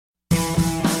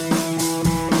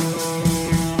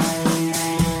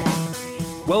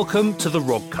Welcome to the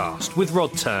Rodcast with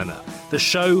Rod Turner, the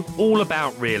show all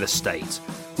about real estate.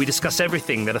 We discuss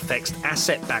everything that affects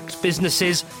asset-backed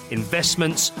businesses,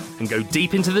 investments, and go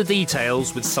deep into the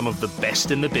details with some of the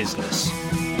best in the business.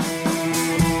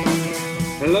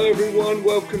 Hello everyone,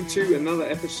 welcome to another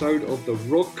episode of the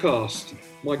Rodcast.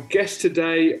 My guest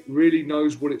today really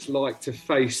knows what it's like to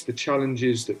face the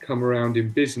challenges that come around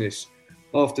in business.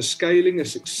 After scaling a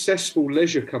successful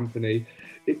leisure company,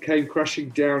 it came crashing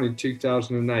down in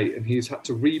 2008 and he has had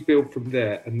to rebuild from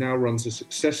there and now runs a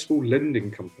successful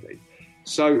lending company.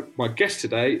 So my guest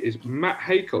today is Matt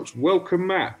Haycox. Welcome,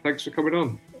 Matt. Thanks for coming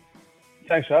on.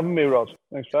 Thanks for having me, Rod.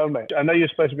 Thanks for having me. I know you're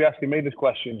supposed to be asking me these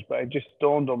questions, but it just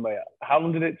dawned on me. How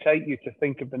long did it take you to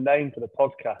think of the name for the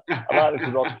podcast? I like this,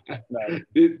 Rod. No.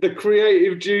 The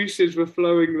creative juices were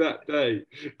flowing that day.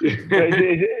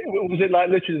 Was it like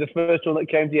literally the first one that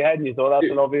came to your head and you thought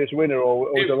that's an obvious winner, or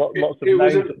was there lots of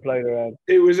names that played around?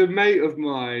 It was a mate of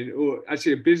mine, or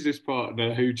actually a business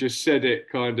partner, who just said it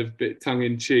kind of a bit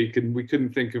tongue-in-cheek, and we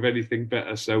couldn't think of anything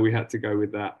better, so we had to go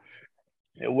with that.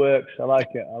 It works. I like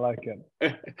it.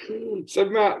 So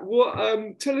Matt,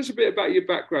 tell us a bit about your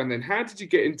background then. How did you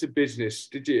get into business?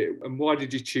 And why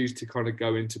did you choose to kind of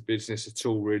go into business at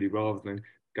all, really, rather than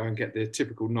go and get the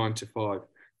typical 9 to 5?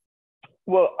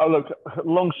 Well, look,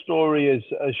 long story is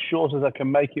as short as I can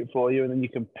make it for you, and then you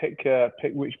can pick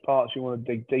which parts you want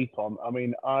to dig deep on. I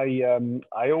mean, I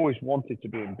always wanted to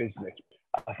be in business.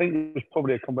 I think it was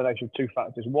probably a combination of two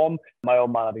factors. One, my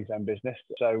old man had his own business,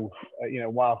 so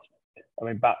whilst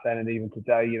back then and even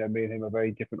today, me and him are very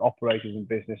different operators in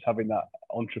business. Having that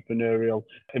entrepreneurial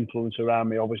influence around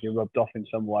me obviously rubbed off in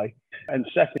some way. And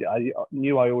second, I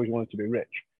knew I always wanted to be rich.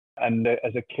 And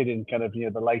as a kid in kind of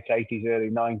the late 80s,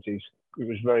 early 90s, it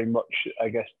was very much, I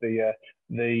guess, the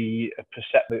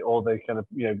perception or the kind of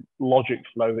logic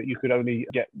flow that you could only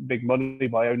get big money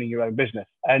by owning your own business.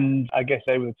 And I guess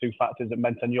they were the two factors that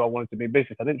meant I knew I wanted to be in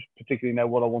business. I didn't particularly know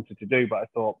what I wanted to do, but I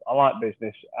thought I like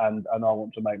business and I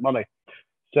want to make money.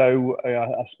 So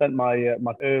I spent my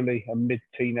early and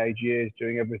mid-teenage years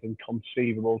doing everything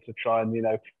conceivable to try and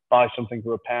buy something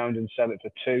for £1 and sell it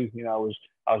for £2.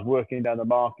 I was working down the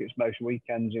markets most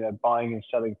weekends, buying and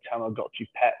selling Tamagotchi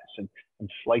pets and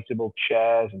inflatable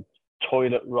chairs and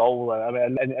toilet roll.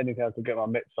 Anything I could get my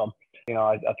mitts on.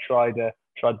 I tried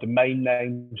domain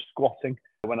name squatting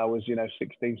when I was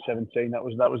 16, 17. That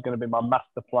was going to be my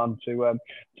master plan to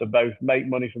both make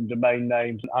money from domain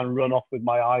names and run off with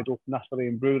my idol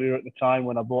Natalie Imbruglia at the time,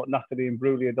 when I bought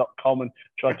natalieimbruglia.com and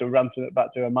tried to ransom it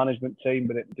back to a management team,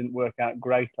 but it didn't work out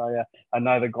great. I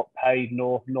neither got paid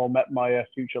nor met my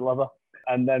future lover.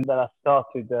 And then I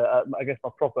started I guess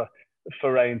my proper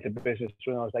foray into business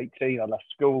when I was 18. I left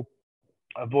school.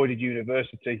 Avoided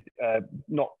university,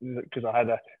 not because I had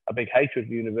a big hatred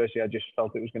for university. I just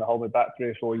felt it was going to hold me back 3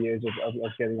 or 4 years of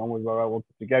getting on with where I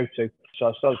wanted to go to. So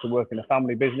I started to work in a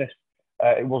family business.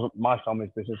 It wasn't my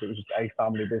family's business; it was just a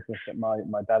family business that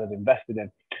my dad had invested in.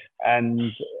 And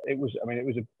it was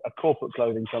a corporate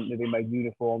clothing company. They made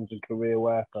uniforms and career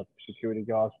wear for security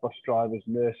guards, bus drivers,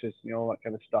 nurses, all that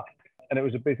kind of stuff. And it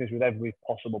was a business with every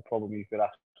possible problem you could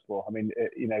ask for.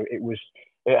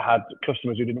 It had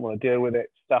customers who didn't want to deal with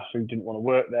it, staff who didn't want to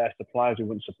work there, suppliers who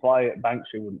wouldn't supply it, banks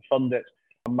who wouldn't fund it.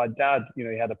 And my dad, he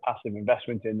had a passive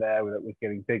investment in there that was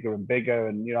getting bigger and bigger.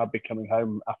 And, I'd be coming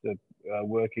home after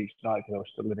work each night because I was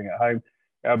still living at home,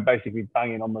 basically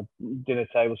banging on the dinner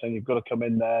table saying, you've got to come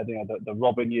in there, they're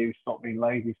robbing you, stop being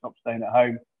lazy, stop staying at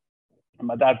home. And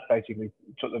my dad basically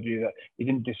took the view that he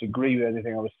didn't disagree with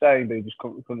anything I was saying, but he just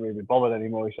couldn't really be bothered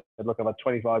anymore. He said, look, I've had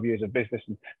 25 years of business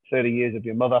and 30 years of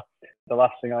your mother. The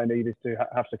last thing I need is to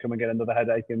have to come and get another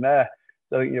headache in there.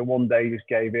 So, one day he just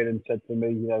gave in and said to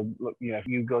me, look,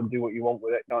 you go and do what you want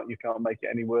with it. You can't make it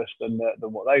any worse than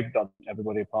what they've done.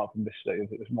 Everybody apart from this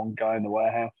one guy in the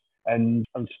warehouse. And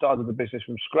started the business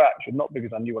from scratch. And not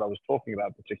because I knew what I was talking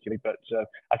about particularly, but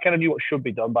I kind of knew what should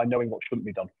be done by knowing what shouldn't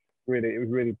be done. Really, it was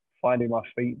really finding my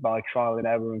feet by trial and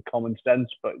error and common sense,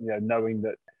 but knowing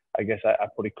that I guess I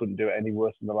probably couldn't do it any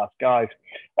worse than the last guys.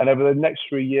 And over the next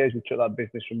 3 years, we took that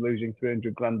business from losing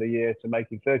 300 grand a year to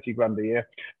making 30 grand a year,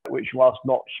 which, whilst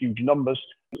not huge numbers,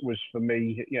 was for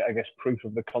me, I guess, proof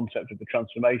of the concept of the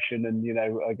transformation and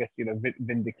I guess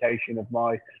vindication of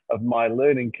my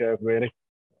learning curve, really.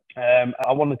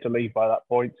 I wanted to leave by that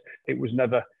point. It was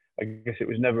never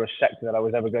a sector that I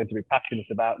was ever going to be passionate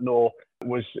about, nor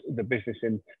was the business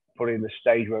probably in the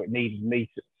stage where it needed me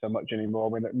so much anymore.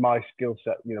 My skill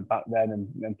set, back then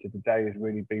and to today has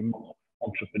really been more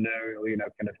entrepreneurial,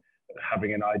 kind of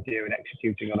having an idea and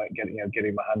executing on it,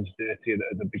 getting my hands dirty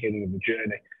at the beginning of the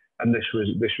journey. And this was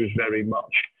very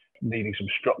much needing some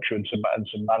structure and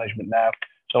some management now.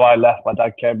 So I left, my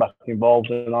dad came back involved,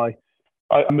 and I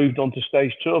moved on to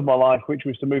stage two of my life, which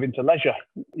was to move into leisure.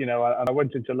 And I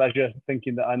went into leisure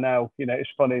thinking that I now, it's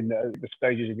funny in the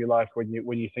stages of your life when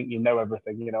you think you know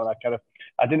everything, and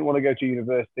I didn't want to go to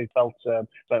university.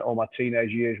 Spent all my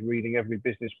teenage years reading every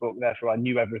business book, therefore I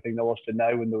knew everything there was to know,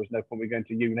 and there was no point me going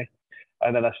to uni.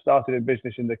 And then I started in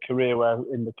business in the career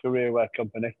wear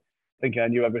company, thinking I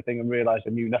knew everything and realised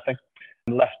I knew nothing.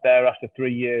 And left there after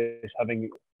 3 years, having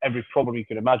every problem you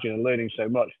could imagine and learning so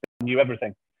much, I knew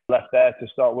everything. Left there to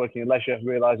start working in leisure,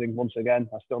 realising once again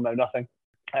I still know nothing,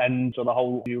 and on a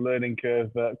whole new learning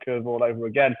curve all over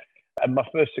again. And my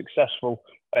first successful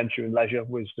venture in leisure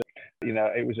was,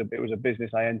 it was a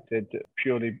business I entered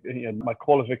purely. My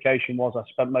qualification was I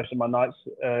spent most of my nights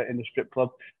in the strip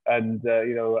club, and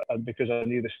because I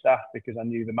knew the staff, because I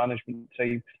knew the management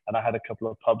team, and I had a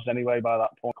couple of pubs anyway by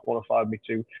that point, qualified me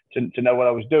to know what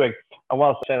I was doing. And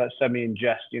whilst I say that semi in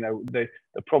jest, the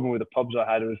problem with the pubs I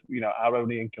had was, our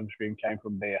only income stream came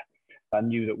from beer. I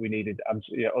knew that we needed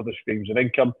other streams of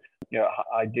income,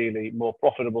 ideally more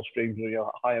profitable streams,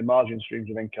 higher margin streams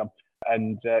of income.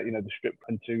 And, the strip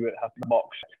and to have the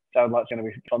box sound like it's going to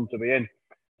be fun to be in.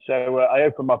 So I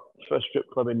opened my first strip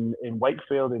club in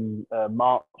Wakefield in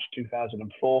March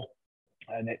 2004.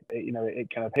 And it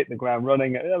kind of hit the ground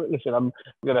running. Listen,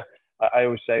 I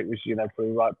always say it was, for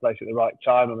the right place at the right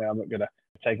time. I mean, I'm not going to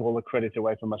take all the credit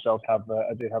away from myself. I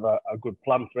did have a good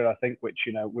plan for it, I think, which,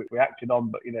 we acted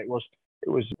on, but, it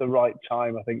was the right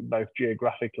time, I think, both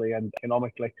geographically and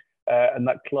economically. And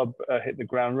that club hit the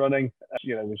ground running,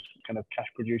 was kind of cash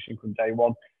producing from day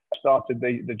one. Started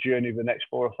the journey of the next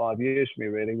 4 or 5 years for me,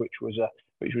 really, which was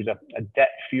a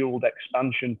debt-fueled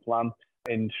expansion plan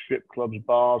in strip clubs,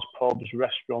 bars, pubs,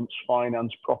 restaurants,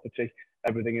 finance, property,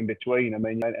 everything in between. I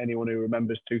mean, anyone who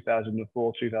remembers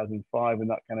 2004, 2005 and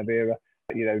that kind of era,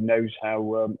 knows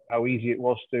how easy it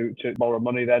was to borrow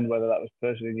money then, whether that was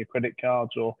personally in your credit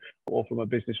cards or from a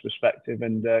business perspective.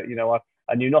 And,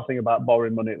 I knew nothing about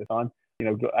borrowing money at the time.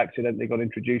 Accidentally got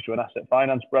introduced to an asset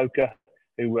finance broker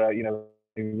who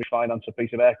refinanced a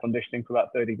piece of air conditioning for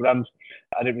about 30 grand.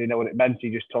 I didn't really know what it meant. He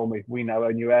just told me, we now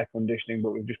own your air conditioning,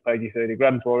 but we've just paid you 30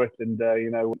 grand for it, and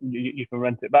you can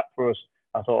rent it back for us.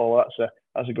 I thought, oh,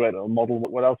 that's a great little model.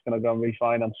 What else can I go and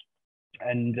refinance?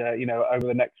 And over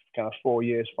the next kind of 5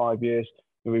 years,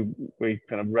 we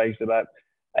kind of raised about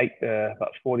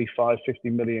 45, 50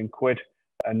 million quid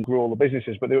and grew all the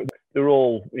businesses, but they're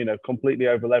all completely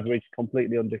over leveraged,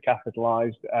 completely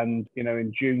undercapitalized. And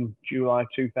in July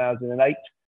 2008,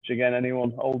 which again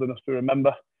anyone old enough to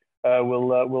remember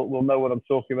will know what I'm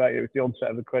talking about. It was the onset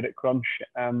of the credit crunch,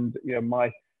 and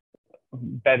my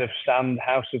bed of sand,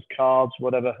 house of cards,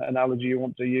 whatever analogy you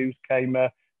want to use, came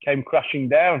crashing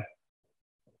down.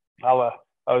 It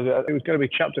was going to be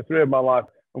chapter 3 of my life.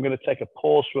 I'm going to take a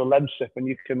pause for a Lemsip, and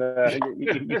you can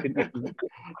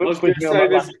quiz me on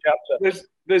that last chapter.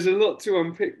 There's a lot to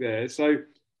unpick there. So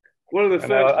one of the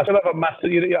first... I still haven't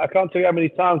mastered. I can't tell you how many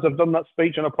times I've done that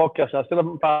speech on a podcast. I still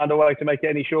haven't found a way to make it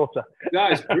any shorter.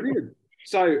 That is brilliant.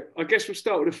 So I guess we'll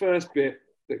start with the first bit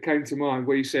that came to mind,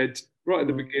 where you said right at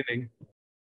the beginning,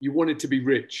 you wanted to be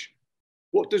rich.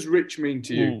 What does rich mean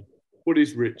to you? What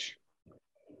is rich?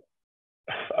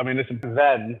 I mean, listen,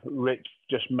 then rich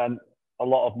just meant a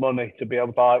lot of money to be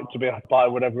able to buy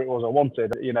whatever it was I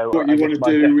wanted. What you want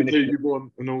to do with who you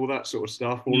want and all that sort of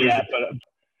stuff. Yeah, but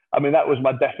I mean, that was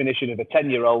my definition of a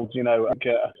 10-year-old. Like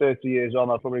 30 years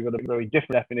on, I've probably got a very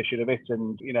different definition of it.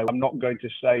 And I'm not going to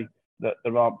say that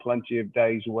there aren't plenty of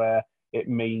days where it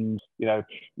means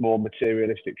more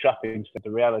materialistic trappings. But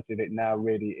the reality of it now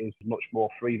really is much more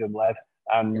freedom led.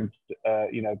 And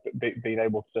being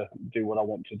able to do what I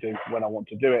want to do when I want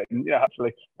to do it. And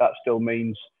actually, that still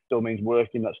means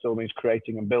working. That still means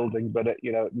creating and building. But it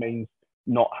means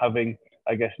not having,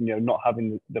 not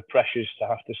having the pressures to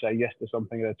have to say yes to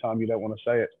something at a time you don't want to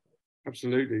say it.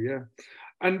 Absolutely, yeah.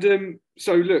 And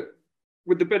so, look,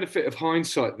 with the benefit of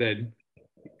hindsight, then,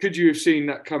 could you have seen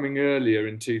that coming earlier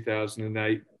in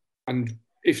 2008? And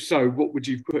if so, what would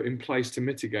you put in place to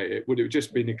mitigate it? Would it have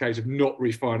just been a case of not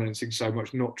refinancing so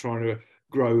much, not trying to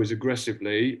grow as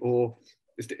aggressively? Or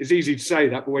it's easy to say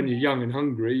that, but when you're young and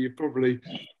hungry, you probably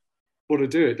want to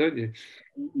do it, don't you?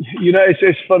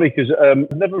 It's funny because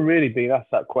I've never really been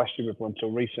asked that question before until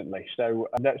recently. So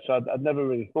I'd never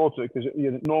really thought of it, because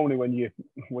normally when you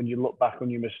look back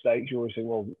on your mistakes, you always say,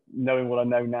 well, knowing what I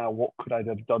know now, what could I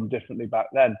have done differently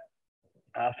back then?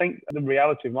 And I think the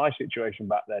reality of my situation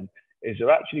back then is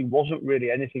there actually wasn't really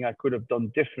anything I could have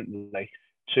done differently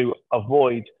to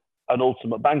avoid an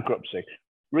ultimate bankruptcy.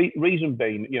 Reason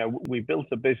being, we built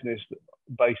a business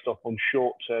based off on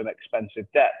short-term expensive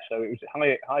debt. So it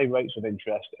was high rates of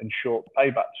interest and short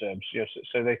payback terms.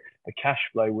 So the cash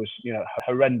flow was,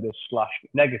 horrendous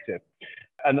 / negative.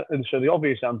 And so the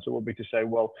obvious answer would be to say,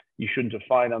 well, you shouldn't have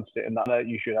financed it in that way.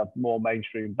 You should have more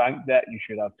mainstream bank debt. You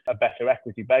should have a better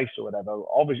equity base or whatever.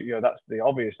 Obviously, that's the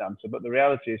obvious answer. But the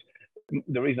reality is,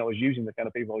 the reason I was using the kind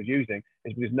of people I was using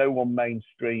is because no one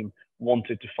mainstream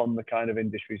wanted to fund the kind of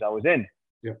industries I was in.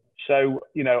 Yeah. So,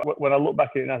 when I look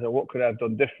back at it now, what could I have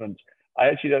done different? I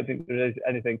actually don't think there's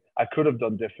anything I could have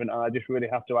done different, and I just really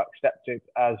have to accept it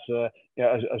as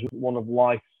one of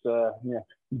life's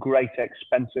great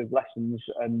expensive lessons,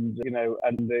 and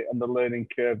the learning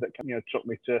curve that took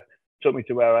me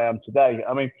to where I am today.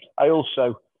 I mean, I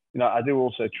also I do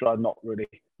also try not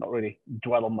really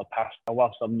dwell on the past.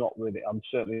 Whilst I'm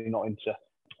certainly not into,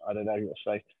 I don't know, let's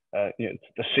say,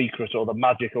 The Secret or The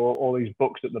Magic or all these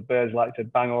books that the birds like to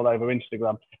bang all over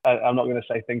Instagram. I'm not going to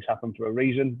say things happen for a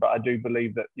reason, but I do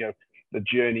believe that, the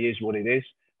journey is what it is.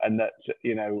 And that,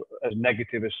 as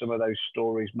negative as some of those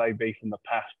stories may be from the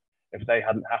past, if they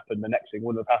hadn't happened, the next thing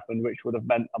wouldn't have happened, which would have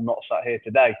meant I'm not sat here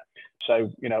today.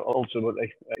 So,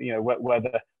 ultimately,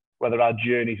 whether our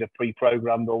journeys are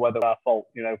pre-programmed or whether our fault,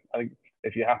 I think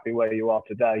if you're happy where you are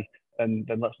today, then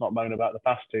let's not moan about the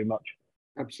past too much.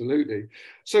 Absolutely.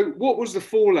 So what was the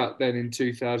fallout then in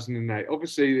 2008?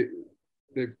 Obviously,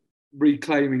 the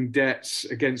reclaiming debts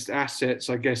against assets,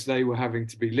 I guess they were having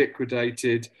to be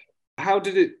liquidated. How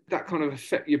did that kind of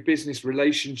affect your business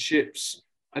relationships?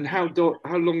 And how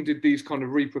long did these kind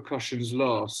of repercussions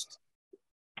last?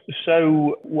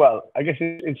 So, well, I guess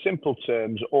in simple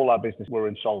terms, all our business were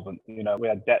insolvent. We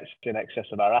had debts in excess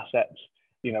of our assets.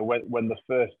 When the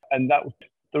first, and that was,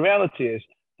 the reality is,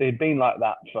 they'd been like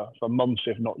that for months,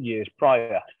 if not years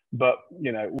prior. But,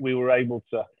 we were able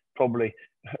to probably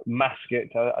mask it.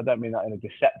 I don't mean that in a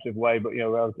deceptive way, but, we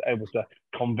were able to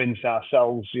convince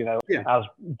ourselves, as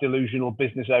delusional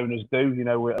business owners do,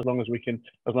 as long as we can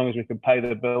pay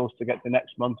the bills to get to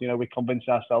next month, we convince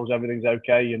ourselves everything's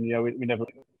okay. And, we never.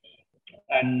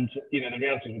 And, the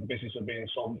reality of the business had been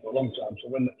insolvent for a long time. So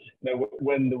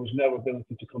when there was no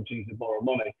ability to continue to borrow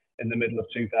money in the middle of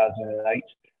 2008,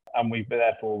 and we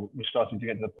therefore were starting to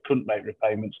get the couldn't make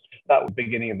repayments, that was the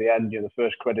beginning of the end. The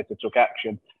first creditor took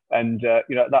action. And, at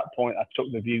that point, I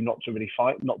took the view not to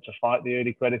fight the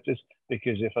early creditors,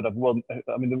 because if I'd have won,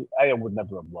 I mean, I would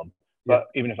never have won. But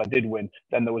even if I did win,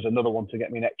 then there was another one to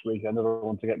get me next week, another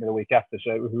one to get me the week after.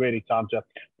 So it was really time to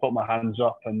put my hands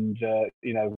up and,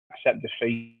 accept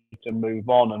defeat and move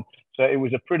on. And so it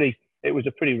was a pretty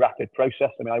rapid process.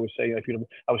 I mean, I would say,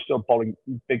 I was still borrowing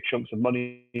big chunks of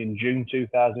money in June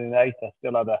 2008. I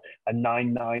still had a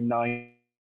 999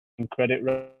 credit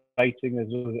rating,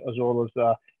 as all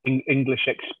of English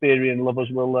Experian lovers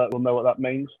will know what that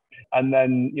means. And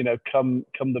then, come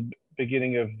the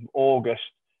beginning of August,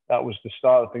 that was the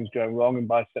start of things going wrong. And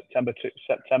by September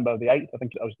the 8th, I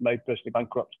think I was made personally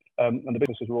bankrupt, and the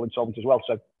businesses were all insolvent as well.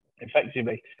 So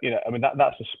effectively,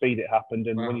 that's the speed it happened.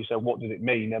 And when you say, what did it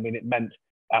mean? I mean, it meant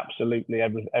absolutely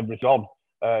every job,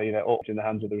 up in the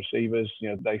hands of the receivers.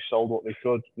 They sold what they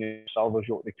could, salvaged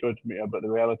what they could, but the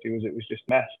reality was it was just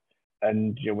a mess.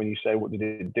 And when you say, what did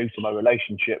it do to my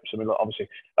relationships? I mean, obviously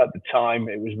at the time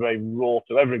it was very raw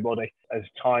to everybody. As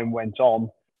time went on,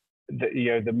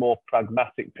 the more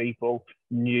pragmatic people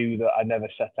knew that I never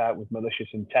set out with malicious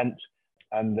intent,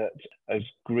 and that as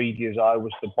greedy as I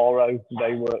was to borrow,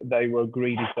 they were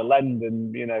greedy to lend.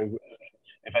 And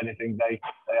if anything, they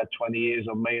had 20 years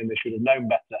on me, and they should have known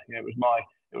better. It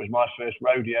was my first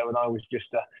rodeo, and I was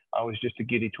just a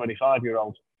giddy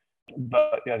 25-year-old.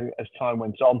 But as time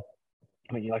went on,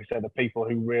 I mean, like I said, the people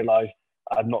who realised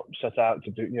I'd not set out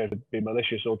to do, to be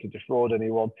malicious or to defraud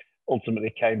anyone,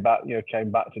 ultimately came back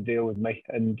to deal with me.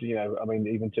 And I mean,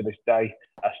 even to this day,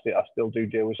 I still do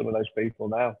deal with some of those people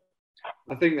now.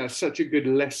 I think that's such a good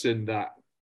lesson, that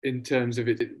in terms of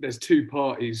it, there's two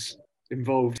parties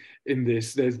involved in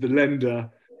this. There's the lender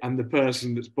and the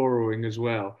person that's borrowing as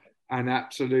well. And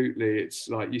absolutely, it's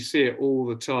like you see it all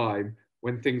the time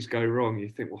when things go wrong. You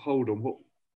think, well, hold on,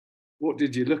 what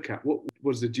did you look at? What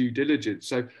was the due diligence?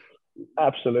 So,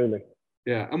 absolutely.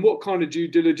 Yeah. And what kind of due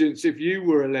diligence, if you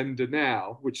were a lender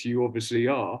now, which you obviously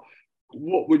are,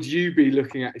 what would you be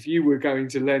looking at if you were going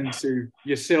to lend to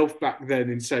yourself back then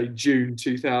in, say, June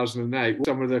 2008? What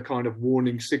some of the kind of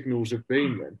warning signals have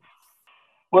been then?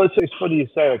 Well, it's funny you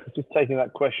say that, 'cause just taking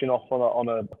that question off on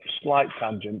a slight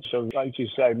tangent. So, like you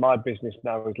say, my business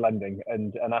now is lending,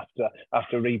 and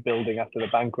after rebuilding after the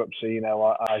bankruptcy,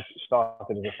 I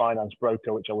started as a finance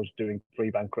broker, which I was doing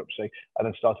pre-bankruptcy, and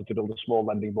then started to build a small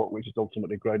lending book, which has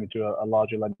ultimately grown into a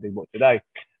larger lending book today.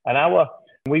 And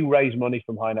we raise money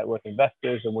from high net worth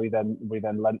investors, and we then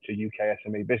lend to UK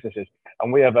SME businesses,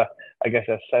 and we have a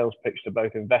sales pitch to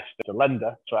both investor, to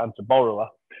lender, and to borrower.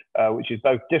 Which is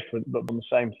both different, but on the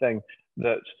same thing,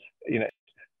 that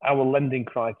our lending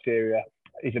criteria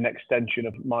is an extension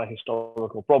of my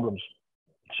historical problems.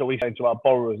 So we say to our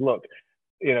borrowers, look,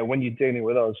 when you're dealing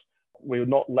with us, we're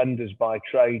not lenders by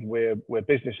trade. We're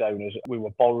business owners. We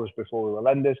were borrowers before we were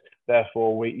lenders.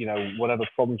 Therefore, whatever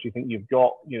problems you think you've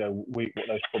got, what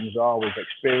those problems are, we've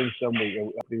experienced them.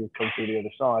 We come through the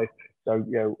other side. So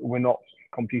we're not.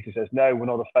 Computer says no. We're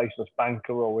not a faceless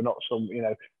banker, or we're not some,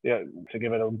 to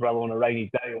give an umbrella on a rainy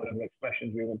day, or whatever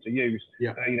expressions we want to use.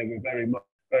 Yeah. We're very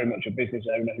much a business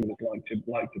owner who would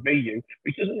like to be you,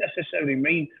 which doesn't necessarily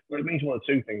mean. Well, it means one of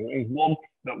two things. It means one,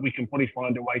 that we can probably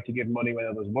find a way to give money when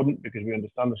others wouldn't, because we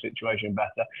understand the situation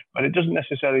better. But it doesn't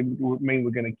necessarily mean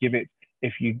we're going to give it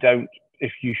if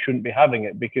you shouldn't be having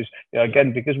it, because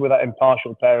because we're that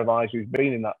impartial pair of eyes who's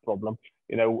been in that problem,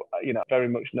 very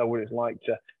much know what it's like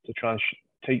to try and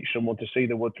teach someone to see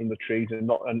the wood from the trees and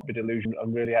not be delusional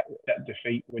and really accept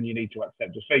defeat when you need to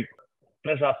accept defeat.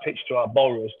 As our pitch to our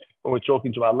borrowers, when we're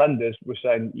talking to our lenders, we're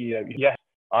saying, yes,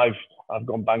 I've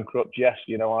gone bankrupt. Yes,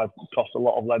 I've cost a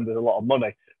lot of lenders a lot of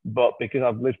money, but because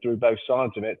I've lived through both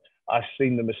sides of it, I've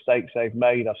seen the mistakes they've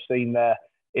made. I've seen their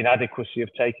inadequacy of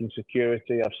taking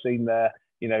security. I've seen their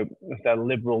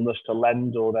liberalness to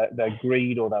lend, or their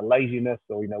greed, or their laziness,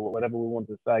 or whatever we want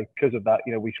to say. Because of that,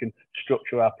 we can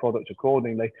structure our product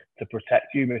accordingly to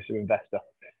protect you, Mr. Investor.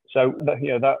 So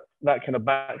that kind of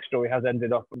backstory has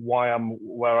ended up why I'm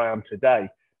where I am today.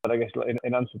 But I guess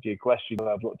in answer to your question,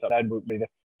 I've looked at then would be the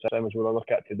same as what I look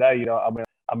at today.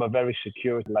 I'm a very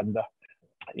secured lender.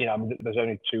 There's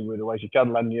only two ways you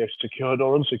can lend: you're secured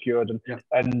or unsecured.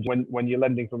 And when you're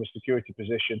lending from a security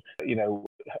position,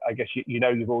 I guess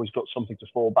you've always got something to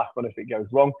fall back on if it goes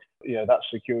wrong. That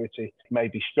security may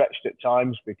be stretched at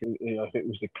times, because if it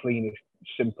was the cleanest,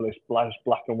 simplest,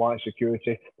 black and white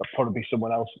security, there'd probably be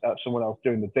someone else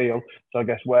doing the deal. So I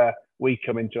guess where we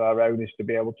come into our own is to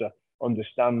be able to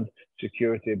understand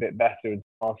security a bit better and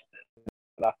pass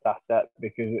that asset,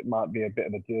 because it might be a bit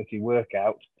of a dirty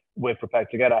workout. We're prepared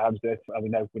to get our hands dirty, and we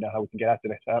know how we can get out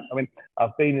of it.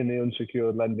 I've been in the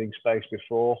unsecured lending space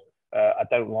before. I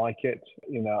don't like it.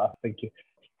 I think it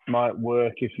might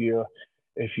work if you're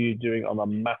doing it on a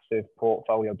massive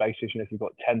portfolio basis. If you've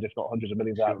got tens, if not hundreds of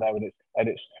millions out there, and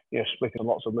it's split in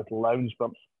lots of little loans.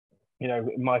 But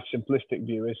my simplistic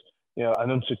view is,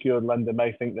 an unsecured lender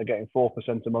may think they're getting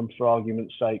 4% a month, for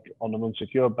argument's sake, on an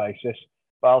unsecured basis.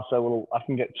 But I'll say, well, I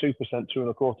can get 2%,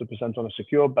 2.25% on a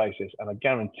secured basis, and I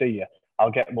guarantee you, I'll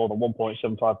get more than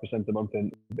 1.75% a month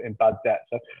in bad debt.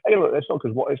 So look, it's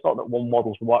not that one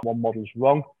model's right, one model's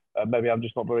wrong. Maybe I'm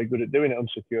just not very good at doing it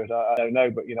unsecured. I don't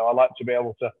know, but I like to be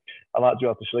able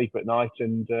to sleep at night,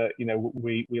 and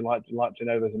we like to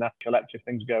know there's an afterlife if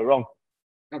things go wrong.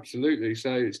 Absolutely.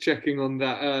 So it's checking on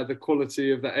that the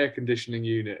quality of the air conditioning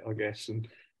unit, I guess, and.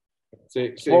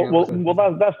 That's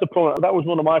the problem. That was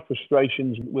one of my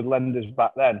frustrations with lenders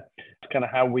back then. It's kind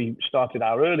of how we started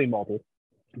our early model,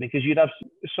 because you'd have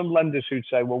some lenders who'd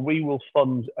say, well, we will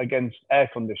fund against air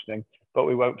conditioning, but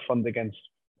we won't fund against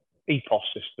EPOS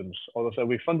systems. Or they'll say,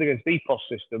 we fund against EPOS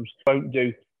systems, won't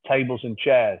do tables and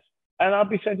chairs. And I'd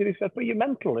be saying to these, but you're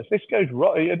mental. If this goes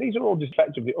wrong, these are all just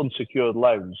effectively unsecured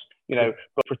loans, but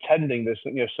pretending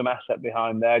there's some asset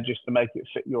behind there just to make it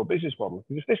fit your business model.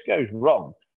 Because if this goes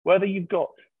wrong, whether you've got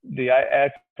the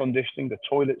air conditioning, the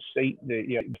toilet seat,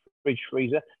 the fridge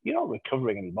freezer, you're not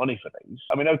recovering any money for these.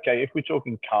 Okay, if we're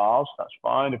talking cars, that's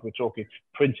fine. If we're talking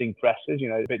printing presses, it's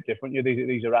a bit different.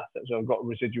 These are assets that have got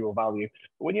residual value.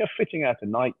 But when you're fitting out a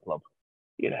nightclub,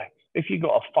 if you've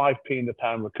got a 5p in the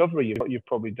pound recovery, you've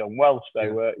probably done well.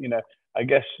 So, I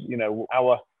guess,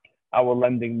 our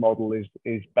lending model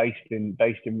is based in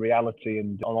reality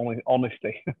and on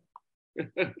honesty.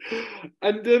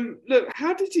 And look,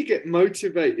 how did you get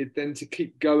motivated then to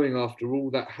keep going after all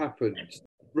that happened,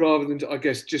 rather than, I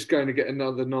guess, just going to get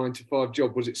another 9-to-5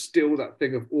 job? Was it still that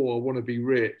thing of, I want to be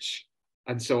rich,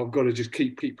 and so I've got to just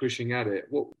keep pushing at it?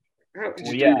 How did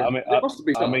you do that? It must have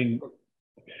been tough.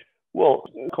 Well,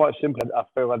 quite simply, I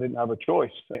feel I didn't have a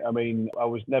choice. I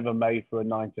was never made for a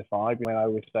 9-to-5. I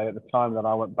always say at the time that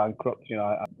I went bankrupt,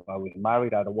 I was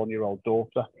married, I had a 1-year-old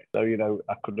daughter. So,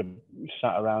 I could have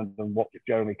sat around and watched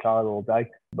Jeremy Kyle all day,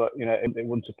 but, it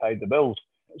wouldn't have paid the bills.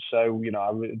 So,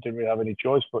 I didn't really have any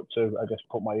choice but to, I guess,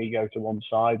 put my ego to one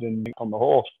side and on the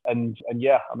horse. And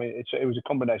yeah, I mean, it was a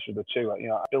combination of the two.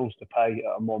 Bills to pay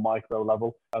at a more micro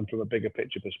level, and from a bigger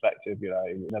picture perspective,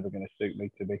 it was never going to suit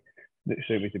me to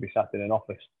be sat in an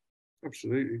office.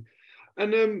 Absolutely.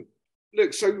 And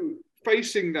look, so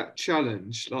facing that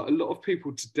challenge, like a lot of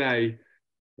people today,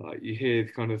 like you hear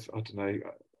kind of, I don't know,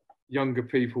 younger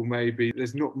people maybe,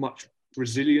 there's not much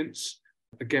resilience,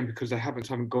 again, because they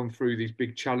haven't gone through these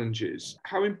big challenges.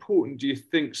 How important do you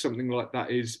think something like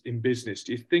that is in business?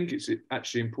 Do you think it's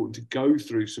actually important to go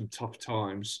through some tough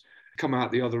times, come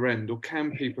out the other end, or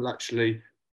can people actually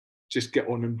just get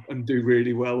on and do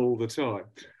really well all the time?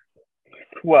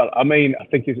 Well, I mean, I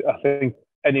think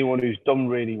anyone who's done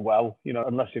really well,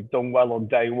 unless they've done well on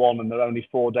day one and they're only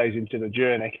 4 days into the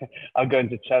journey, are going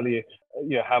to tell you,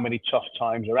 how many tough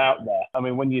times are out there. I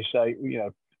mean, when you say,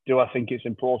 do I think it's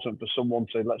important for someone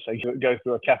to, let's say, go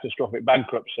through a catastrophic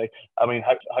bankruptcy? I mean,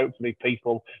 hopefully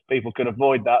people can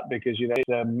avoid that, because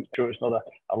sure, it's not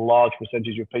a large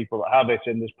percentage of people that have it,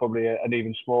 and there's probably an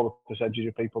even smaller percentage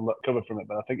of people that cover from it.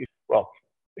 But I think,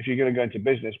 if you're going to go into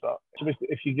business, but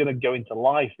if you're going to go into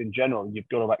life in general, you've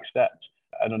got to accept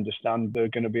and understand there are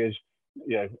going to be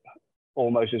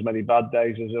almost as many bad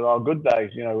days as there are good days.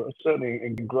 Certainly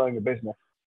in growing a business,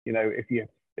 if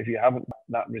you haven't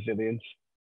that resilience,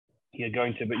 you're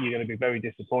going to be very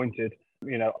disappointed,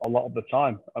 a lot of the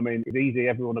time. I mean, it's easy,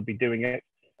 everyone will be doing it,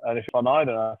 and if I'm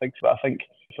either, I think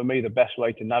for me the best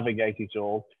way to navigate it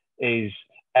all is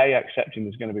A, accepting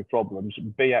there's going to be problems,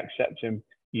 B, accepting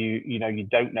you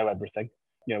don't know everything,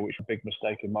 which was a big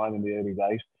mistake of mine in the early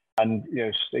days, and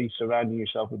C, surrounding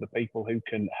yourself with the people who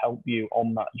can help you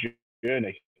on that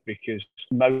journey, because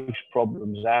most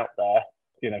problems out there,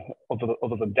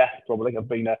 other than death, probably have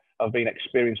been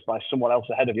experienced by someone else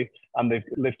ahead of you, and they've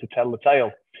lived to tell the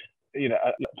tale.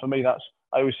 For me, I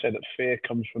always say that fear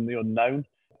comes from the unknown,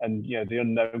 and the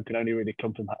unknown can only really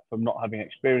come from not having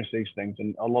experienced these things.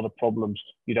 And a lot of problems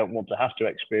you don't want to have to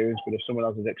experience, but if someone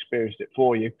else has experienced it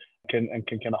for you, can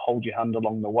kind of hold your hand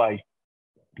along the way,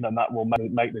 then that will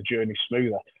make the journey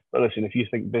smoother. But listen, if you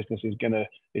think business is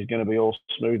gonna be all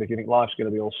smooth, if you think life's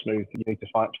gonna be all smooth, you need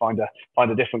to find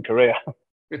a different career.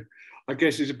 I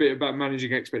guess it's a bit about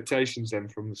managing expectations then,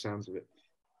 from the sounds of it.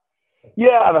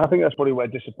 Yeah, and I think that's probably where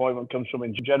disappointment comes from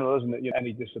in general, isn't it?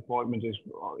 Any disappointment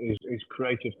is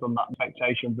created from that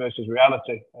expectation versus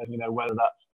reality. Whether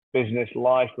that's business,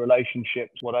 life,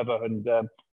 relationships, whatever, and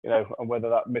and whether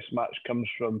that mismatch comes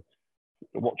from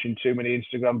watching too many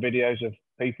Instagram videos of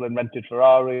people in rented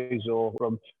Ferraris, or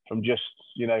from just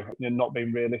not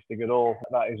being realistic at all.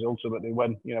 That is ultimately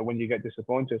when you get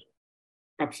disappointed.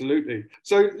 Absolutely.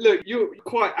 So look, you're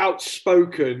quite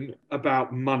outspoken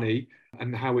about money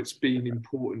and how it's been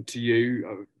important to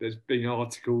you. There's been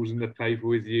articles in the paper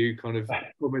with you kind of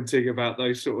commenting about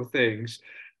those sort of things.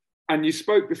 And you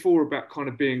spoke before about kind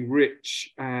of being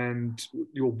rich and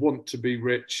your want to be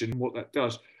rich and what that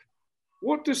does.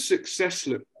 What does success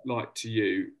look like to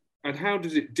you, and how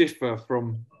does it differ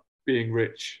from being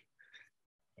rich?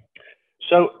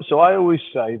 So I always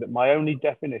say that my only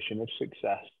definition of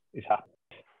success is happy.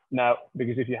 Now,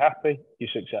 because if you're happy, you're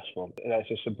successful. It's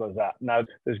as simple as that. Now,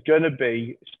 there's going to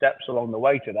be steps along the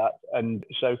way to that. And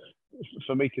so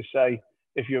for me to say,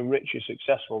 if you're rich, you're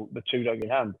successful, the two don't go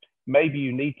hand. Maybe do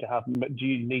you need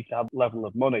to have level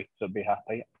of money to be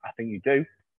happy? I think you do.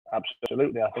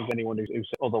 Absolutely. I think anyone who says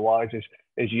otherwise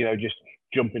is just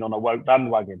jumping on a woke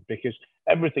bandwagon, because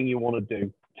everything you want to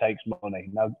do takes money.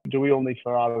 Now, do we all need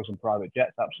Ferraris and private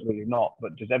jets? Absolutely not.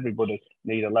 But does everybody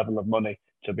need a level of money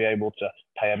to be able to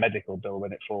pay a medical bill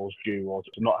when it falls due, or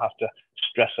to not have to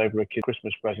stress over a kid's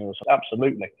Christmas present or something?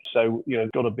 Absolutely. So,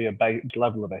 it's got to be a base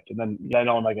level of it. And then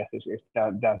on, I guess, it's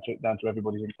down to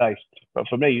everybody's taste. But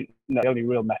for me, the only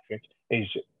real metric is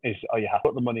are you happy?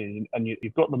 Got the money, and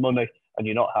you've got the money and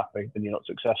you're not happy, then you're not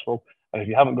successful. And if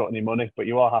you haven't got any money but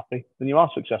you are happy, then you are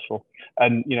successful.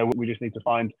 And we just need to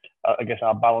find, I guess,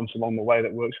 our balance along the way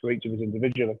that works for each of us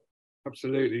individually.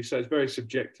 Absolutely. So it's very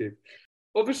subjective.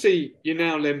 Obviously, you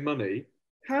now lend money.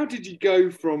 How did you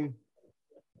go from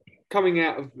coming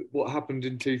out of what happened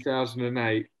in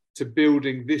 2008 to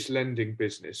building this lending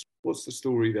business? What's the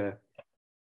story there?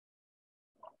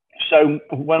 So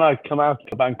when I come out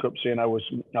of bankruptcy and I was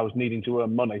needing to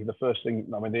earn money,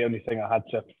 the only thing I had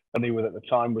to money with at the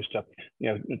time was to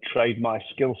trade my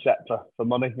skill set for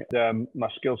money. One of my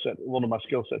skill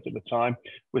sets at the time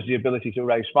was the ability to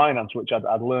raise finance, which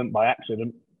I'd learned by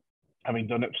accident, having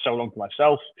done it for so long for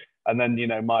myself. And then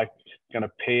my kind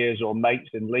of peers or mates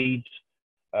in Leeds,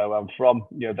 where I'm from,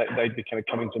 they'd be kind of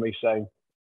coming to me saying,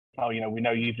 "Oh, we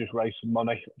know you've just raised some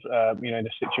money, in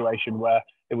a situation where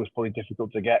it was probably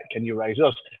difficult to get. Can you raise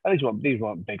us? And these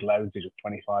weren't big loans. These were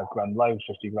 25 grand loans,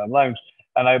 50 grand loans.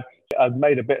 And I'd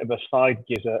made a bit of a side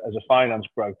gig as a finance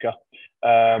broker.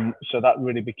 So that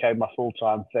really became my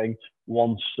full-time thing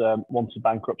once the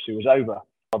bankruptcy was over.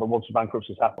 Or once the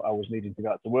bankruptcy happened, I was needing to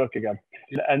go out to work again.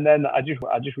 And then I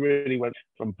just really went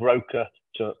from broker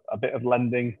to a bit of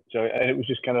lending. So it was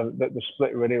just kind of the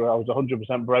split really, where I was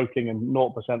 100% broking and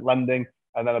 0% lending,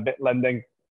 and then a bit lending.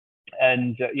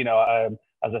 And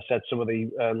as I said, some of the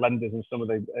lenders and some of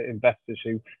the investors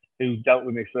who dealt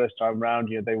with me first time round,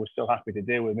 they were still happy to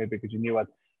deal with me because you knew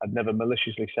I'd never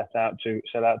maliciously set out to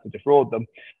defraud them.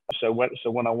 So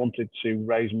when I wanted to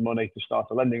raise money to start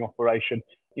a lending operation,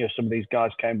 some of these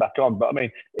guys came back on. But I mean,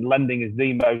 lending is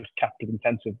the most capital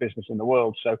intensive business in the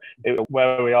world. So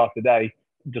where we are today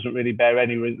doesn't really bear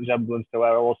any resemblance to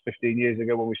where I was 15 years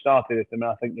ago when we started it. And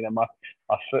I think, my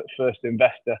first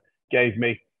investor gave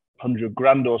me 100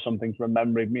 grand or something from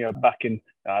memory, back in,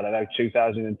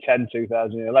 2010,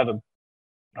 2011.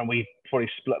 And we probably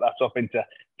split that up into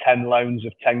 10 loans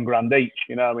of 10 grand each.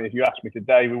 If you asked me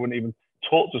today, we wouldn't even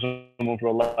talk to someone for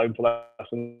a loan for less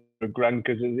than 100 grand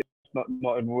because it's not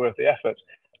even worth the effort.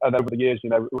 And over the years,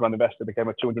 one investor became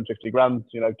a 250 grand,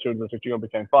 250 grand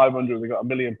became 500. We got £1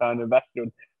 million investor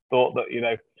and thought that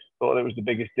it was the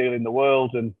biggest deal in the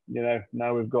world. And,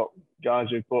 now we've got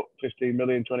guys who put 15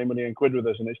 million, 20 million quid with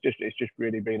us. And it's just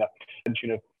really been a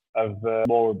tension of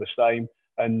more of the same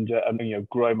and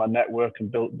growing my network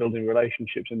and building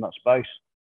relationships in that space.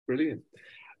 Brilliant.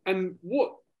 And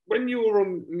now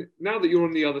that you're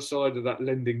on the other side of that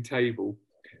lending table,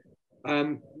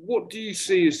 what do you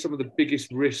see as some of the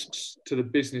biggest risks to the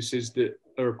businesses that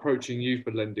are approaching you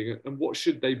for lending, and what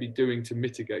should they be doing to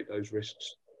mitigate those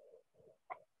risks?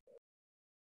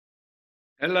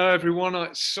 Hello,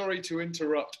 everyone. Sorry to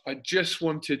interrupt. I just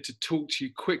wanted to talk to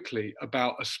you quickly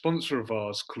about a sponsor of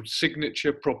ours called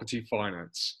Signature Property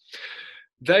Finance.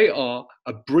 They are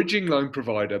a bridging loan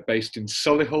provider based in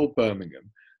Solihull,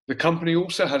 Birmingham. The company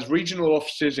also has regional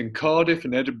offices in Cardiff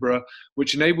and Edinburgh,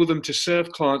 which enable them to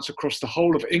serve clients across the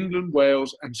whole of England,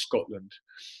 Wales and Scotland.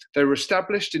 They were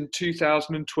established in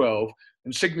 2012,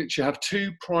 and Signature have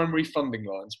two primary funding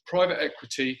lines, private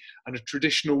equity and a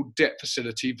traditional debt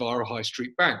facility via a high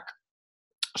street bank.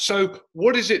 So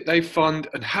what is it they fund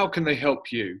and how can they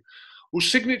help you? Well,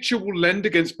 Signature will lend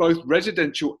against both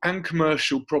residential and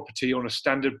commercial property on a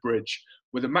standard bridge,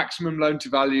 with a maximum loan to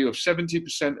value of 70%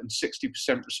 and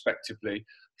 60% respectively,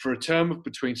 for a term of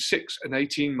between 6 and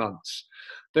 18 months.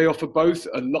 They offer both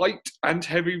a light and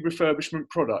heavy refurbishment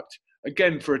product,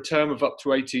 again for a term of up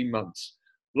to 18 months.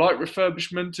 Light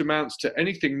refurbishment amounts to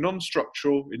anything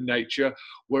non-structural in nature,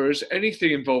 whereas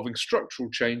anything involving structural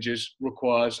changes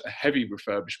requires a heavy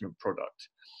refurbishment product.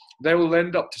 They will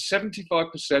lend up to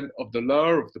 75% of the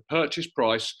lower of the purchase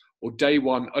price or day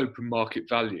one open market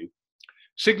value.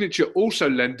 Signature also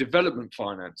lend development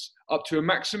finance up to a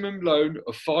maximum loan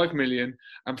of 5 million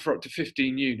and for up to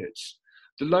 15 units.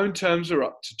 The loan terms are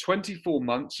up to 24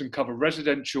 months and cover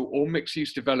residential or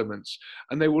mixed-use developments,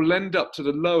 and they will lend up to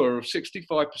the lower of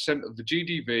 65% of the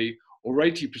GDV or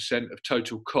 80% of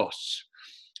total costs.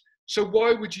 So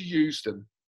why would you use them?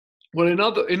 Well,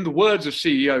 in the words of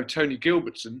CEO Tony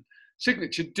Gilbertson,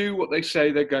 Signature do what they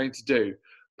say they're going to do,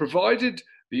 provided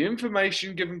the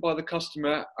information given by the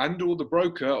customer and or the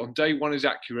broker on day one is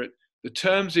accurate. The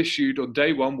terms issued on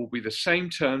day one will be the same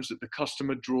terms that the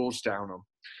customer draws down on.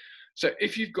 So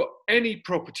if you've got any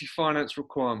property finance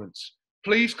requirements,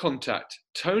 please contact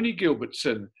Tony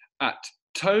Gilbertson at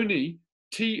Tony,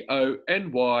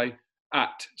 Tony,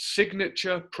 at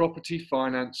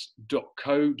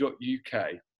signaturepropertyfinance.co.uk.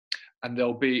 And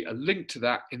there'll be a link to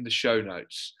that in the show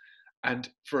notes. And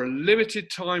for a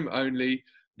limited time only,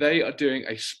 they are doing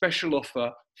a special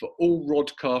offer for all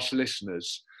Rodcast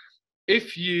listeners.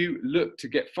 If you look to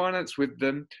get finance with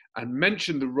them and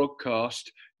mention the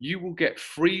Rodcast, you will get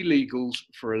free legals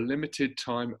for a limited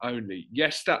time only.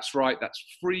 Yes, that's right. That's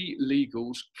free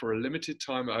legals for a limited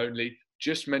time only.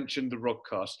 Just mention the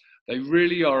Rodcast. They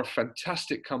really are a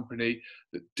fantastic company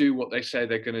that do what they say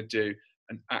they're going to do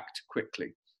and act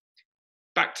quickly.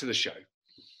 Back to the show.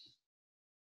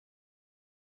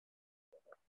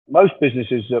 Most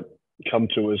businesses that come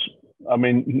to us,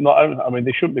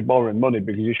 they shouldn't be borrowing money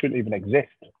because you shouldn't even exist.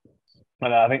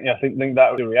 And I think that's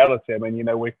the reality.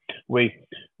 We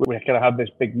kind of have this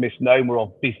big misnomer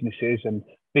of businesses and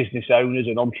business owners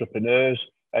and entrepreneurs,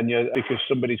 and because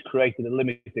somebody's created a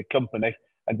limited company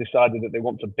and decided that they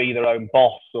want to be their own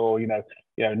boss, or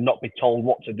not be told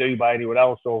what to do by anyone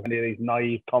else, or any of these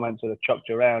naive comments that are chucked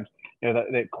around,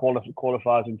 that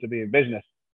qualifies them to be in business.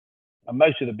 And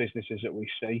most of the businesses that we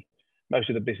see, most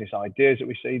of the business ideas that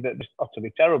we see that are just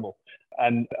utterly terrible,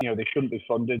 and they shouldn't be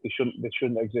funded. They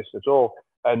shouldn't exist at all.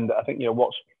 And I think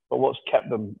what's kept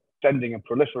them extending and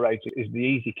proliferating is the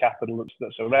easy capital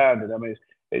that's around. And I mean,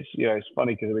 it's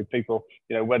funny because people,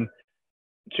 when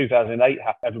 2008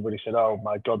 happened, everybody said, "Oh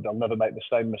my God, they'll never make the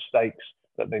same mistakes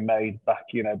that they made back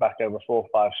over 4,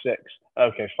 5, 6."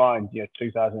 Okay, fine.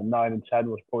 2009 and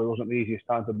 10 probably wasn't the easiest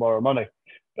time to borrow money.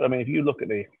 But I mean, if you look at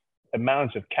the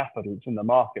amount of capital that's in the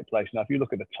marketplace now, if you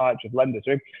look at the types of lenders,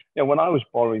 when I was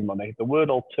borrowing money, the word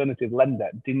alternative lender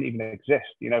didn't even exist.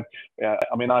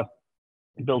 I mean, I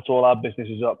built all our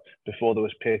businesses up before there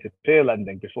was peer-to-peer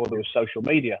lending, before there was social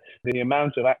media. The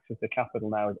amount of access to capital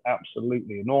now is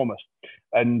absolutely enormous.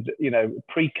 And,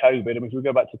 pre-COVID, I mean, if we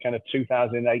go back to kind of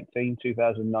 2018,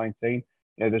 2019,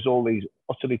 there's all these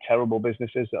utterly terrible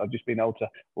businesses that have just been able to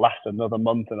last another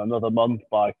month and another month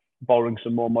by borrowing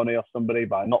some more money off somebody,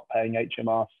 by not paying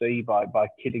HMRC, by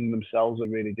kidding themselves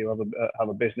and really do have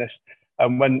a business.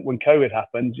 And when COVID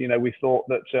happened, we thought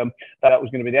that that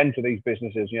was going to be the end for these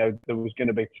businesses. There was going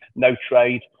to be no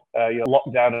trade.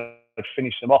 Lockdown had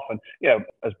finished them off. And,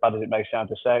 as bad as it may sound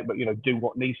to say it, but, do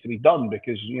what needs to be done,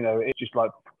 because, it's just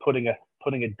like putting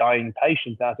a dying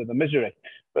patient out of the misery.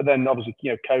 But then obviously,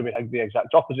 COVID had the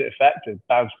exact opposite effect of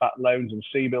bounce back loans and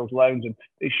C-bills loans, and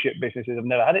these shit businesses have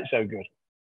never had it so good.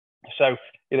 So,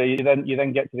 you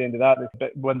then get to the end of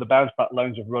that. When the bounce back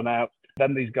loans have run out,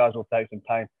 then these guys will take some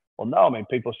pain. Well, no, I mean,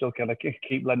 people still kind of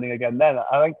keep lending again then.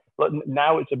 I think, but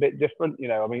now it's a bit different.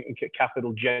 I mean,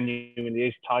 capital genuinely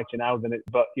is tighter now than it,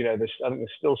 but, I think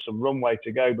there's still some runway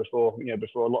to go before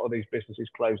a lot of these businesses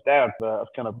close down. I've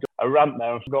kind of got a rant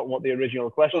now and forgotten what the original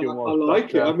question was. I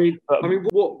like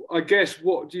it.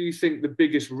 What do you think the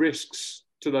biggest risks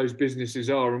to those businesses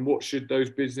are, and what should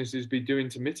those businesses be doing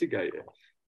to mitigate it?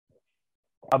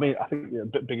 I mean, I think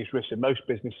the biggest risk in most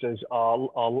businesses are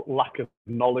lack of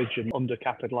knowledge and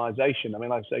undercapitalization. I mean,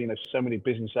 like I say, so many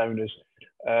business owners,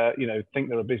 think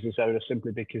they're a business owner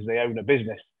simply because they own a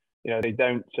business. They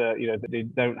don't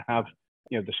have,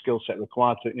 the skill set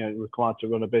required to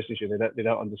run a business. They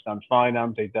don't understand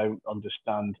finance. They don't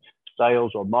understand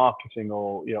sales or marketing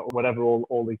or, whatever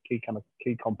all the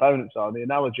key components are. The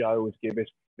analogy I always give is,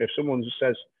 if someone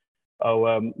says, "Oh,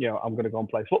 I'm going to go and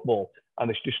play football," and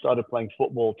they just started playing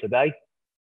football today,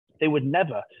 they would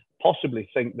never possibly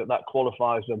think that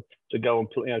qualifies them to go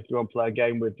and play a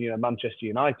game with Manchester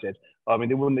United. I mean,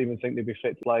 they wouldn't even think they'd be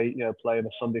fit to play in a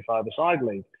Sunday five-a-side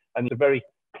league. And it's a very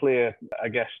clear, I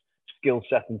guess, skill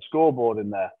set and scoreboard in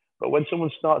there. But when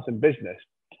someone starts in business,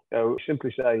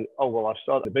 simply say, "Oh, well, I've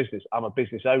started a business. I'm a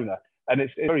business owner." And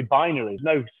it's very binary.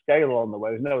 There's no scale on the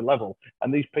way. There's no level.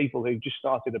 And these people who just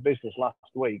started a business last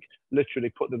week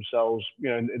literally put themselves,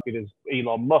 as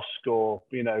Elon Musk or,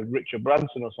 Richard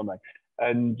Branson or something.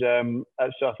 And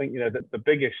so I think, that the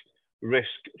biggest risk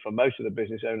for most of the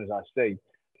business owners I see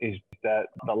is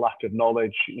the lack of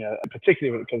knowledge,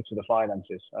 particularly when it comes to the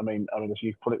finances. I mean, as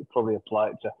you probably apply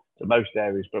it to most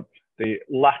areas, but the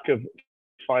lack of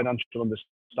financial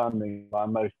understanding by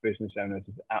most business owners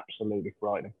is absolutely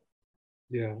frightening.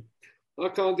 Yeah, I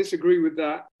can't disagree with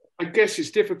that. I guess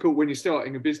it's difficult when you're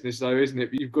starting a business, though, isn't it?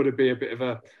 You've got to be a bit of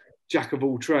a jack of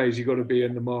all trades. You've got to be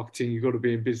in the marketing. You've got to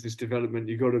be in business development.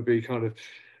 You've got to be kind of,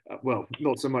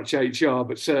 not so much HR,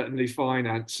 but certainly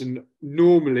finance. And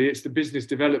normally it's the business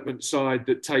development side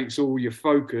that takes all your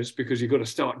focus, because you've got to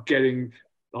start getting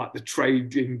like the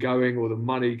trading going or the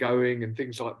money going and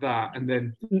things like that. And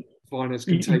then finance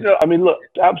can take. I mean, look,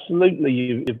 absolutely,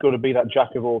 you've got to be that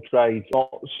jack of all trades.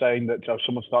 Not saying that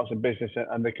someone starts a business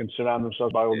and they can surround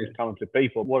themselves by all these talented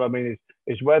people. What I mean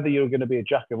is whether you're going to be a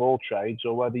jack of all trades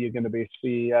or whether you're going to be a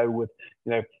CEO with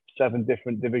 7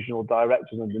 different divisional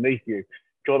directors underneath you, you've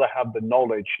got to have the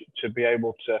knowledge to be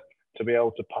able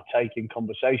to partake in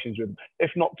conversations with them,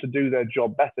 if not to do their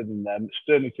job better than them,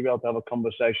 certainly to be able to have a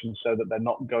conversation so that they're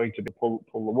not going to pull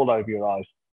the wool over your eyes.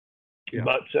 Yeah.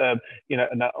 But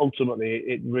and that ultimately,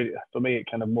 it really, for me, it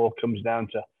kind of more comes down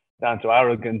to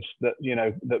arrogance. That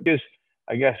that because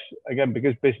I guess again,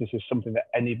 because business is something that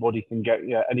anybody can get.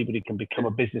 Anybody can become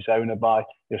a business owner by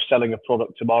selling a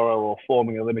product tomorrow or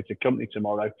forming a limited company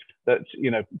tomorrow. That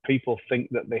people think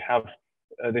that they have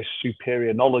this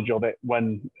superior knowledge of it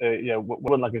when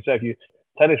like I said, if you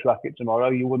tennis racket tomorrow,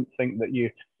 you wouldn't think that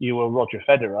you were Roger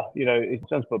Federer, in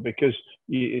sense, but because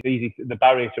it's easy, the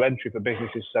barrier to entry for business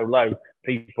is so low,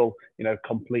 people,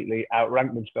 completely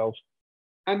outrank themselves.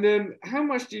 And then how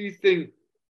much do you think,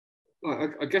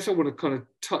 I guess I want to kind of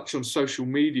touch on social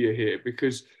media here,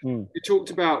 because you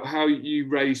talked about how you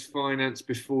raised finance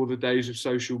before the days of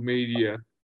social media.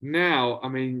 Now, I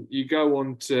mean, you go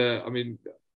on to,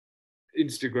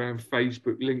 Instagram,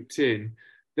 Facebook, LinkedIn,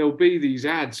 there'll be these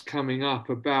ads coming up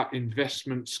about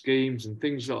investment schemes and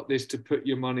things like this to put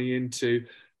your money into.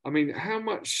 I mean, how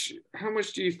much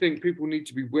do you think people need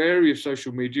to be wary of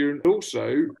social media? And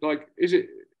also, like,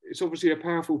 it's obviously a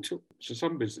powerful tool for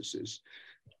some businesses.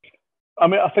 I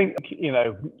mean, I think, you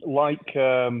know,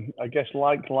 I guess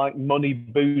like money,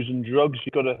 booze and drugs,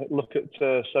 you've got to look at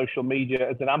social media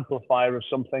as an amplifier of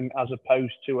something as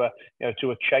opposed to a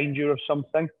changer of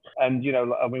something. And, you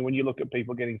know, I mean, when you look at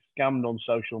people getting scammed on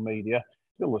social media,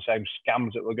 still the same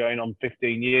scams that were going on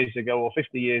 15 years ago or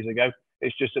 50 years ago.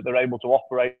 It's just that they're able to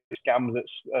operate scams at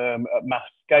mass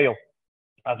scale.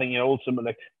 I think, you know,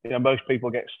 ultimately, you know, most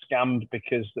people get scammed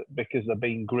because they're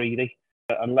being greedy.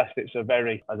 Unless it's a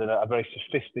very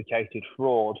sophisticated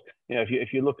fraud. You know,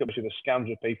 if you look at the scams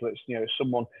of people, it's, you know,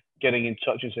 someone getting in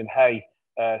touch and saying, hey,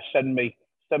 send me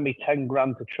 10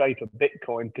 grand to trade for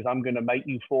Bitcoin because I'm going to make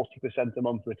you 40% a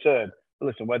month return. But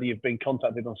listen, whether you've been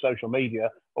contacted on social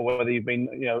media or whether you've been,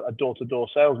 you know, a door-to-door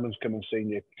salesman's come and seen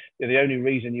you, the only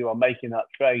reason you are making that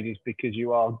trade is because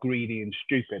you are greedy and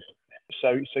stupid.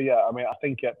 So yeah, I mean, I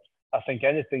think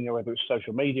anything, whether it's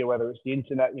social media, whether it's the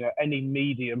internet, you know, any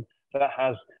medium that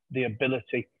has the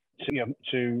ability to, you know,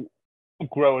 to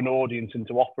grow an audience and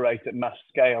to operate at mass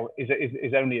scale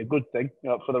is only a good thing, you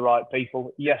know, for the right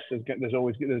people. Yes, there's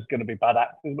going to be bad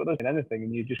actors, but there's anything,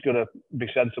 and you just got to be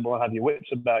sensible and have your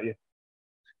wits about you.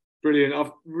 Brilliant.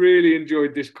 I've really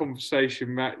enjoyed this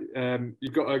conversation, Matt.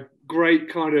 You've got a great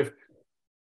kind of,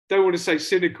 don't want to say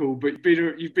cynical, but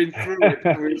you've been through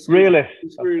it. So realist.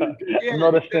 It's really good. Yeah, I'm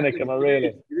not a cynic, I'm a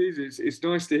realist. It is. It's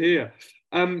nice to hear.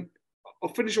 I'll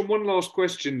finish on one last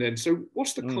question then. So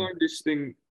what's the kindest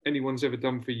thing anyone's ever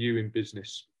done for you in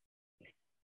business?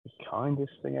 The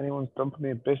kindest thing anyone's done for me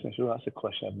in business? Well, that's a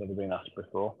question I've never been asked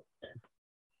before.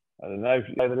 I don't know.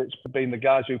 Whether it's been the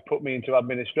guys who put me into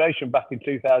administration back in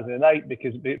 2008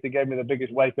 because they gave me the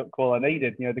biggest wake-up call I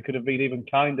needed. You know, they could have been even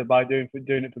kinder by doing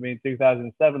it for me in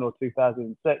 2007 or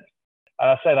 2006. And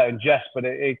I say that in jest, but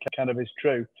it kind of is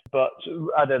true. But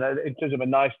I don't know, in terms of a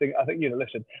nice thing, I think, you know,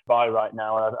 listen, Dubai right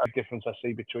now, and a difference I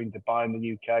see between Dubai and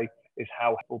the UK is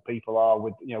how helpful people are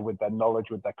with, you know, with their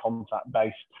knowledge, with their contact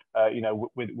base, you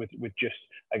know, with just,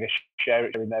 I guess,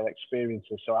 sharing their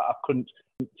experiences. So I couldn't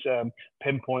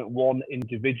pinpoint one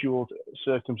individual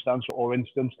circumstance or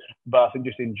instance, but I think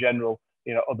just in general,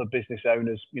 you know, other business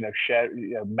owners, you know,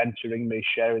 mentoring me,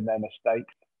 sharing their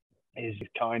mistakes, is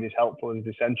kind, is helpful, is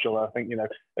essential. And I think, you know,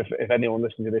 if anyone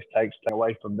listening to this takes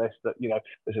away from this, that, you know,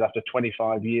 this is after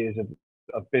 25 years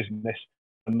of business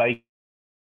and making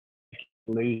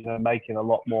a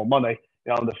lot more money,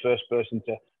 you know, I'm the first person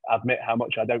to admit how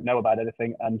much I don't know about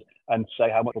anything and say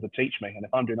how much to teach me. And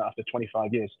if I'm doing that after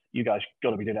 25 years, you guys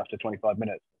got to be doing it after 25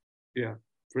 minutes. Yeah,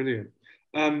 brilliant.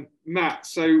 Matt,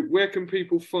 so where can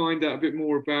people find out a bit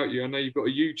more about you? I know you've got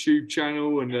a YouTube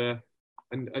channel and your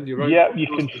own. Yeah, you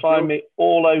can find me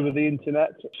all over the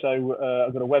internet. So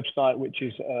I've got a website which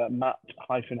is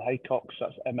Matt-Haycox.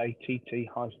 That's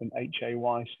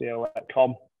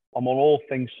MATT-HAYCO.com. I'm on all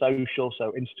things social,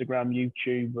 so Instagram,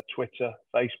 YouTube, Twitter,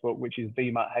 Facebook, which is the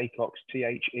Matt Haycox,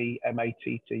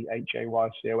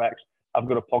 THEMATTHAYCOX. I've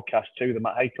got a podcast too, the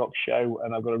Matt Haycox Show,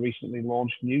 and I've got a recently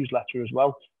launched newsletter as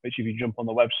well, which if you jump on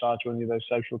the website or any of those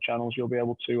social channels, you'll be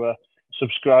able to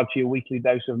subscribe to your weekly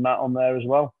dose of Matt on there as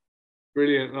well.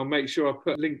 Brilliant. And I'll make sure I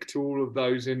put a link to all of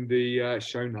those in the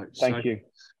show notes. Thank you.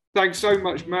 Thanks so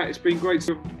much, Matt. It's been great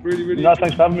to really. No,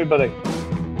 thanks for having me, buddy.